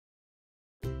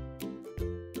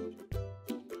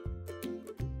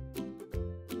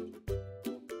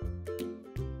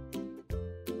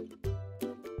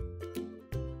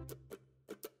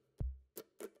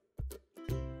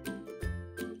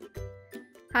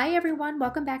Hi everyone,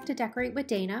 welcome back to Decorate with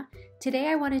Dana. Today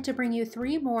I wanted to bring you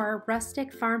 3 more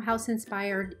rustic farmhouse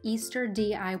inspired Easter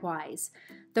DIYs.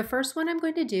 The first one I'm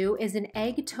going to do is an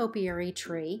egg topiary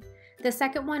tree. The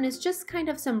second one is just kind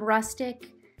of some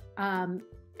rustic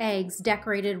eggs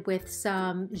decorated with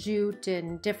some jute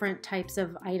and different types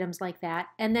of items like that.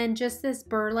 And then just this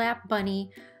burlap bunny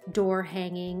door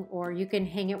hanging, or you can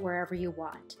hang it wherever you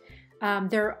want.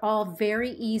 They're all very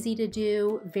easy to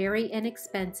do, very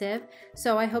inexpensive.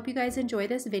 So I hope you guys enjoy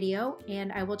this video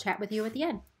and I will chat with you at the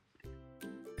end.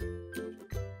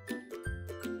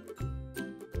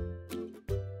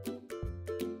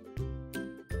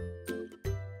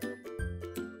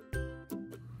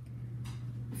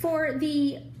 For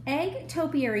the egg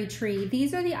topiary tree,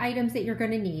 these are the items that you're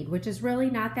going to need, which is really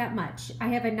not that much. I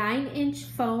have a 9-inch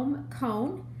foam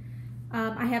cone.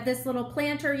 I have this little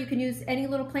planter. You can use any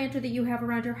little planter that you have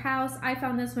around your house. I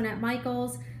found this one at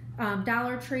Michael's.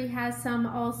 Dollar Tree has some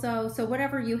also, so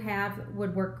whatever you have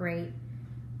would work great.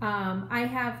 I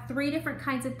have 3 different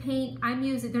kinds of paint.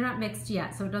 They're not mixed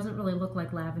yet, so it doesn't really look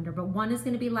like lavender, but one is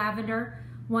going to be lavender,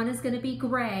 one is going to be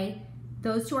gray.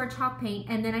 Those 2 are chalk paint,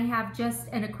 and then I have just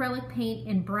an acrylic paint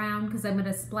in brown because I'm going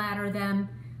to splatter them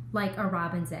like a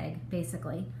robin's egg,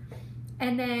 basically.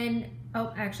 And then,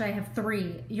 oh, actually I have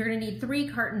 3. You're gonna need 3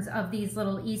 cartons of these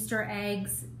little Easter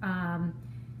eggs.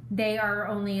 They are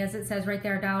only, as it says right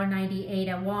there, $1.98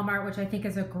 at Walmart, which I think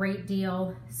is a great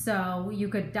deal. So you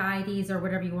could dye these or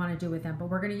whatever you wanna do with them, but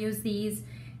we're gonna use these.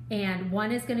 And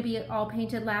one is gonna be all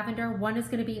painted lavender. One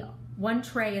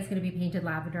tray is gonna be painted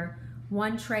lavender.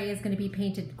 One tray is gonna be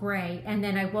painted gray. And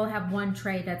then I will have one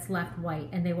tray that's left white,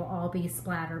 and they will all be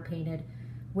splatter painted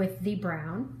with the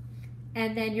brown.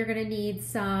 And then you're gonna need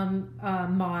some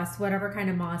moss, whatever kind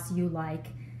of moss you like.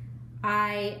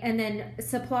 And then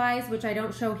supplies, which I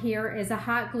don't show here, is a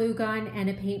hot glue gun and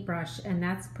a paintbrush, and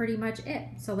that's pretty much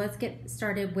it. So let's get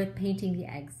started with painting the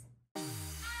eggs.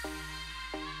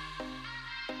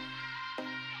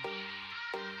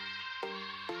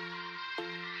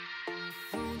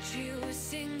 Won't you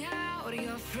sing out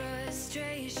your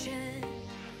frustration?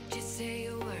 Just say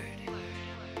a word.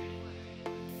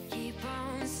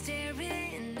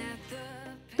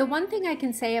 The one thing I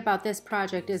can say about this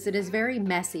project is it is very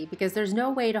messy because there's no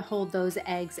way to hold those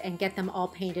eggs and get them all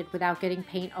painted without getting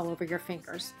paint all over your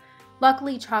fingers.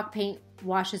 Luckily, chalk paint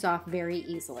washes off very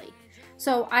easily.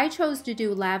 So I chose to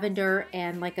do lavender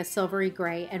and like a silvery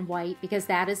gray and white because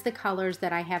that is the colors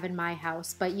that I have in my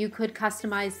house, but you could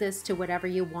customize this to whatever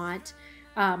you want.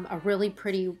 A really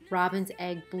pretty robin's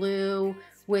egg blue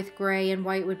with gray and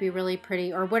white would be really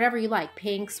pretty, or whatever you like,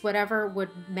 pinks, whatever would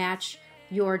match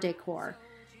your decor.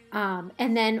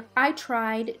 And then I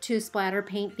tried to splatter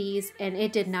paint these and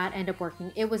it did not end up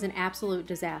working. It was an absolute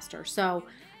disaster. So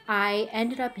I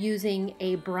ended up using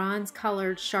a bronze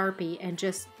colored Sharpie and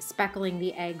just speckling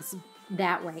the eggs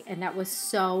that way. And that was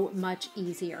so much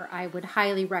easier. I would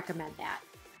highly recommend that.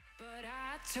 But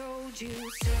I told you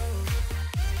so.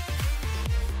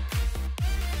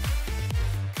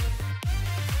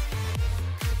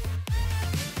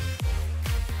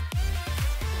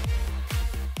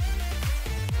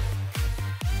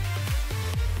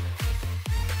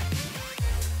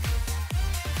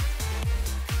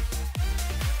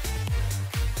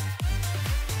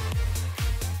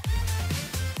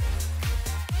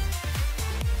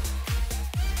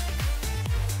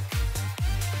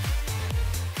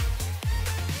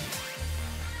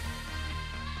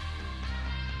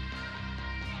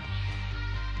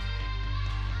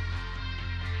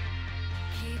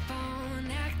 Keep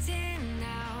on acting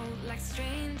out like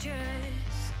strangers.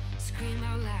 Scream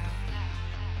out loud.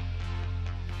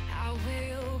 I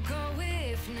will go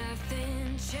if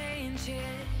nothing changes.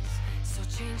 So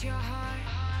change your heart.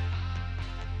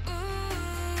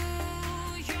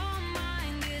 Ooh, your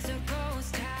mind is a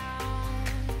ghost town,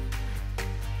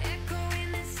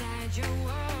 echoing inside your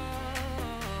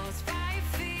walls. 5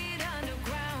 feet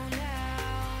underground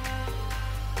now.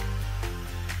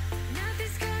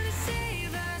 Nothing's gonna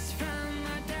save us from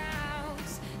our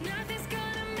doubts. Nothing's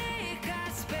gonna make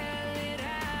us spell it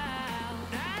out.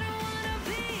 I don't wanna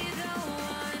be the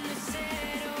one who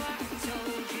said, oh, I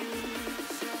told you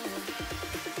so.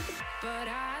 But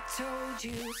I told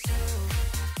you so.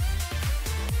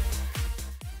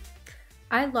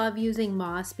 I love using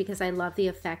moss because I love the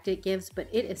effect it gives, but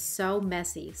it is so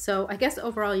messy. So I guess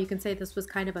overall you can say this was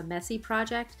kind of a messy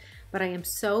project, but I am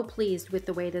so pleased with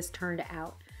the way this turned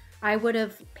out. I would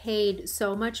have paid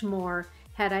so much more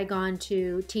had I gone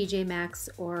to TJ Maxx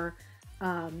or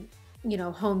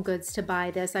Home Goods to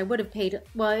buy this. I would have paid,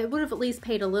 well, I would have at least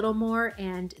paid a little more,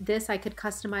 and this I could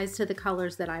customize to the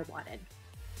colors that I wanted.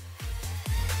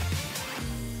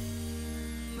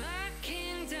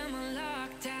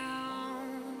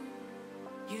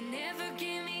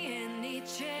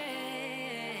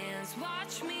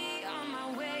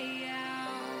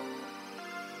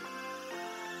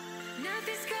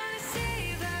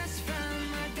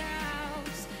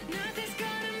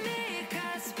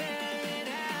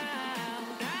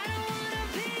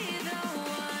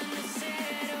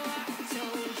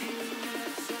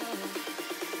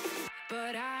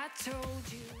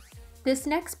 This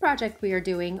next project we are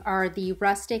doing are the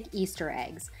rustic Easter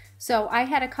eggs. So I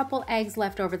had a couple eggs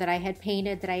left over that I had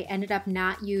painted that I ended up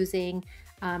not using,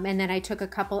 and then I took a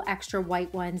couple extra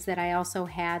white ones that I also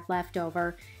had left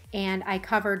over, and I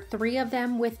covered 3 of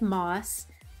them with moss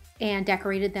and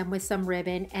decorated them with some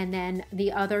ribbon, and then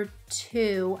the other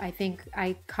 2, I think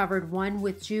I covered one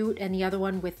with jute and the other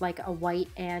one with like a white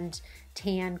and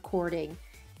tan cording,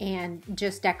 and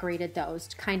just decorated those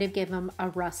to kind of give them a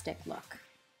rustic look.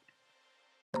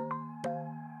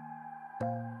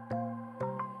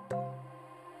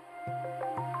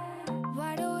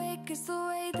 Wide awake is the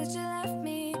way that you left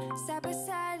me, side by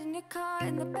side in your car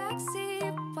in the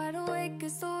backseat. Wide awake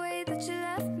is the way that you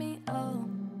left me, oh.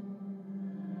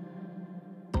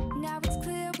 Now it's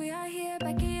clear we are here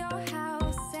back at your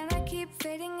house, and I keep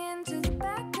fading into the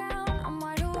background. I'm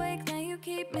wide awake, now you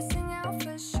keep missing out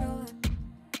for sure.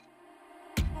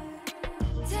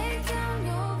 Take down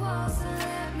your walls and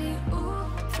let me, ooh,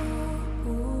 ooh,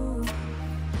 ooh.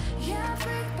 Yeah,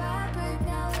 brick by brick,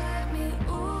 now let me,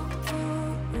 ooh,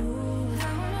 ooh, ooh. I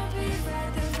wanna be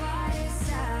right there by your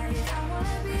side, I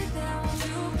wanna be there, won't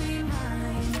you be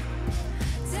mine?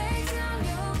 Take down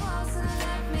your walls and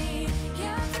let me,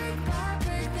 yeah, brick by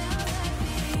brick, now let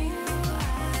me,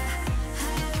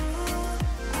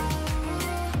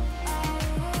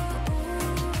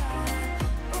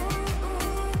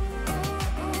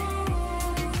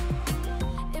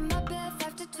 ooh, in my bed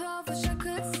 5 to 12, wish I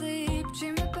could sleep.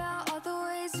 Dream about all the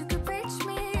ways you could reach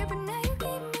me, but now you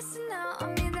keep missing out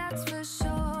on me, that's for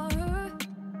sure.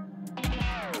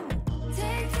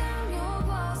 Take down your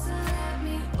walls and let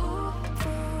me, ooh,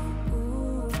 ooh,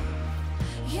 ooh.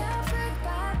 Yeah, brick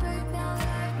by brick, now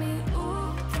let me,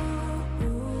 ooh, ooh,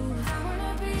 ooh. I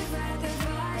wanna be right there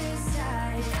by your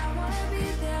side, I wanna be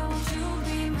there, won't you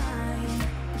be mine?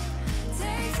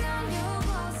 Take down your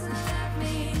walls and let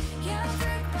me, yeah,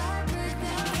 brick by brick,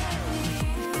 now let me,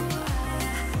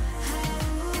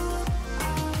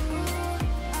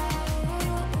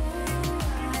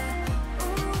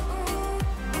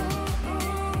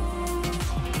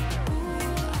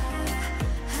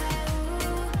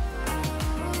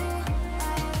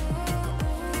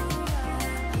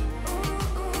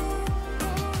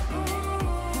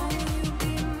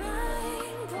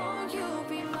 won't you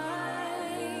be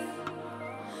mine?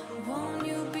 Won't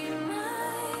you be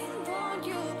mine? Won't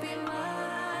you be mine?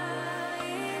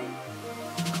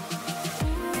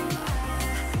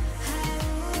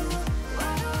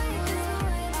 Wide awake is the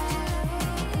way that you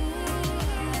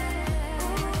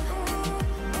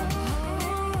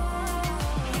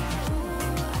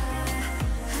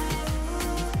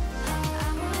I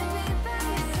wanna be by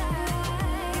your side.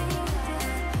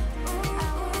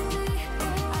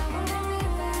 I wanna be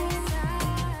by your side.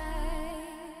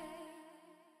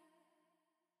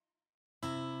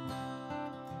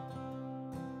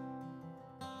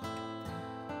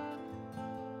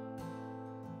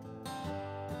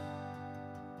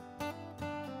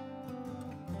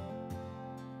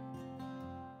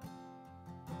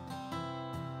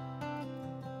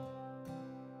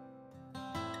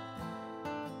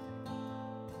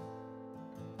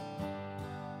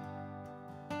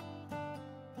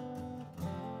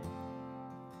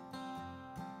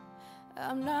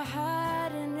 I'm not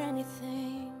hiding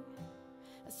anything,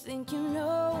 I think you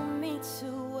know me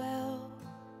too well.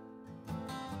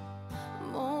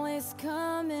 I'm always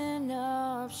coming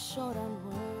up short on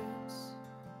words.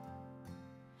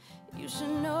 You should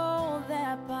know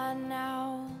that by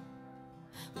now.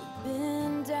 We've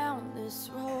been down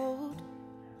this road,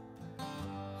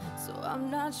 so I'm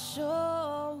not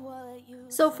sure what you.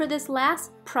 So for this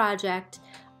last project,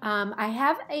 I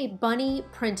have a bunny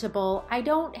printable.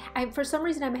 For some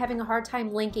reason I'm having a hard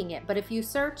time linking it, but if you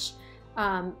search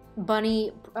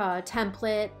bunny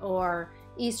template or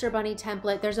Easter bunny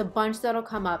template, there's a bunch that'll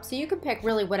come up. So you can pick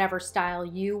really whatever style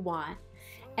you want.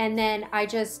 And then I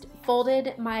just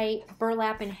folded my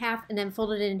burlap in half and then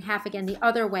folded it in half again the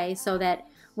other way, so that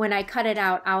when I cut it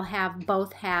out, I'll have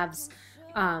both halves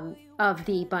of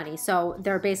the bunny. So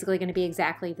they're basically going to be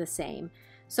exactly the same.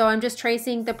 So I'm just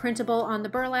tracing the printable on the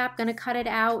burlap, going to cut it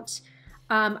out.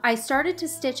 I started to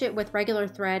stitch it with regular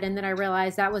thread, and then I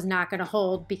realized that was not going to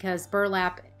hold because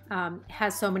burlap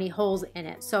has so many holes in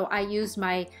it. So I used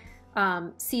my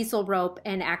sisal rope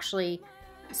and actually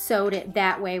sewed it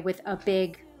that way with a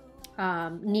big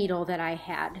needle that I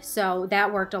had. So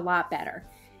that worked a lot better.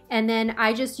 And then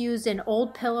I just used an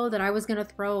old pillow that I was going to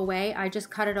throw away. I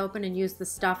just cut it open and used the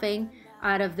stuffing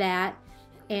out of that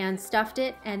and stuffed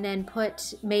it, and then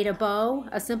made a bow,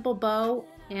 a simple bow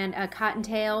and a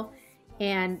cottontail,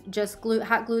 and just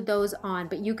hot glued those on,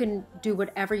 but you can do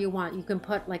whatever you want. You can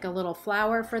put like a little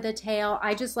flower for the tail.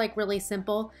 I just like really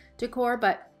simple decor,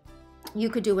 but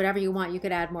you could do whatever you want. You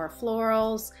could add more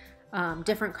florals,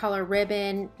 different color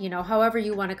ribbon, you know, however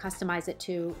you want to customize it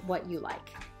to what you like.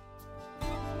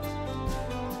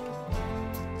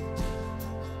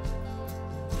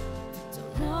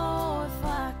 Don't know if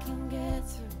I can get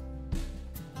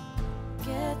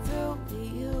through to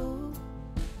you.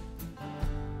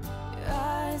 Your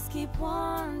eyes keep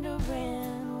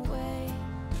wandering away.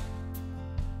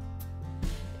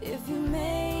 If you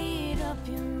made up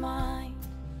your mind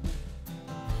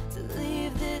to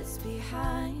leave this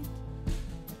behind,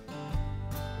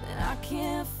 then I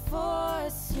can't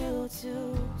force you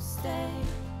to stay.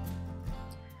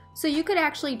 So you could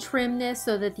actually trim this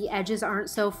so that the edges aren't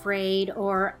so frayed,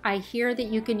 or I hear that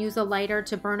you can use a lighter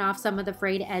to burn off some of the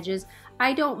frayed edges.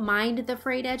 I don't mind the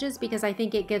frayed edges because I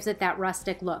think it gives it that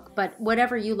rustic look, but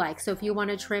whatever you like. So if you want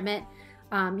to trim it,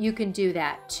 you can do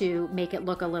that to make it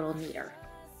look a little neater.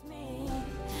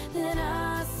 Then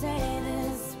I say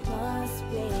this must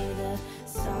be the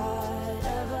start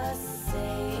of us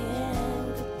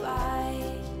saying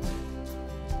goodbye.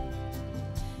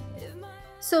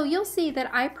 So you'll see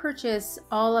that I purchase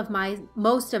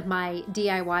most of my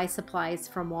DIY supplies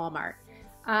from Walmart.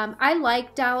 I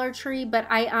like Dollar Tree, but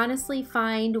I honestly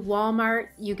find Walmart,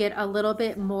 you get a little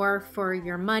bit more for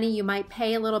your money. You might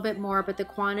pay a little bit more, but the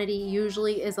quantity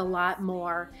usually is a lot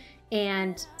more.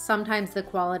 And sometimes the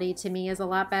quality to me is a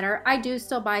lot better. I do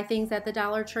still buy things at the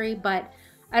Dollar Tree, but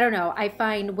I don't know. I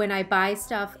find when I buy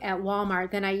stuff at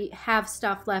Walmart, then I have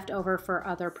stuff left over for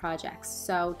other projects.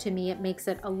 So to me, it makes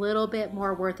it a little bit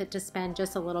more worth it to spend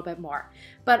just a little bit more.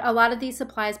 But a lot of these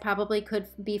supplies probably could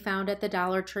be found at the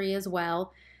Dollar Tree as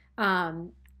well.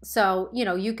 So, you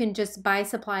know, you can just buy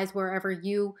supplies wherever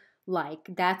you like.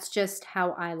 That's just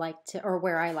how I like to, or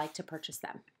where I like to purchase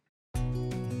them.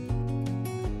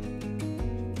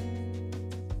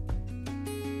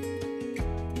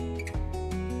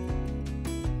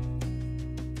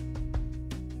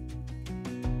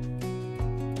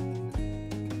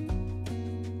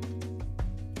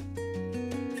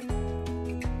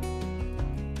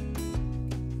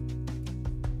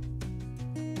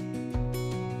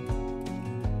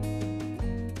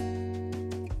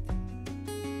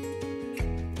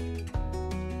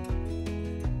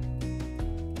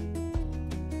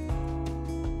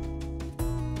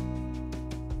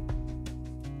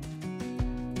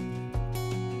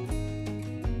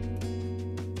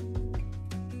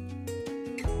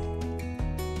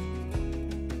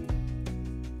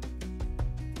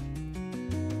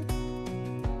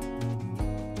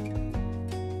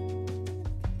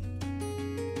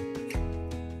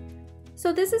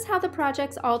 So this is how the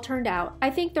projects all turned out. I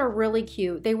think they're really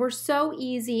cute. They were so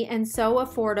easy and so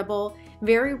affordable,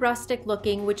 very rustic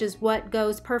looking, which is what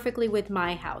goes perfectly with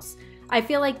my house. I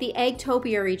feel like the egg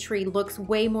topiary tree looks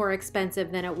way more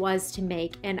expensive than it was to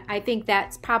make, and I think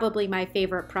that's probably my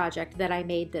favorite project that I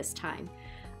made this time.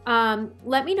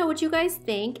 Let me know what you guys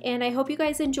think, and I hope you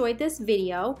guys enjoyed this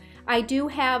video. I do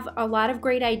have a lot of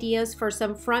great ideas for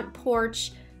some front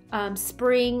porch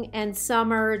spring and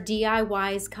summer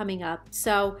DIYs coming up.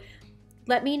 So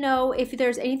let me know if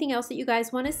there's anything else that you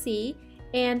guys want to see.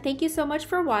 And thank you so much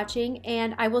for watching,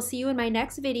 and I will see you in my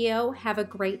next video. Have a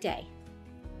great day.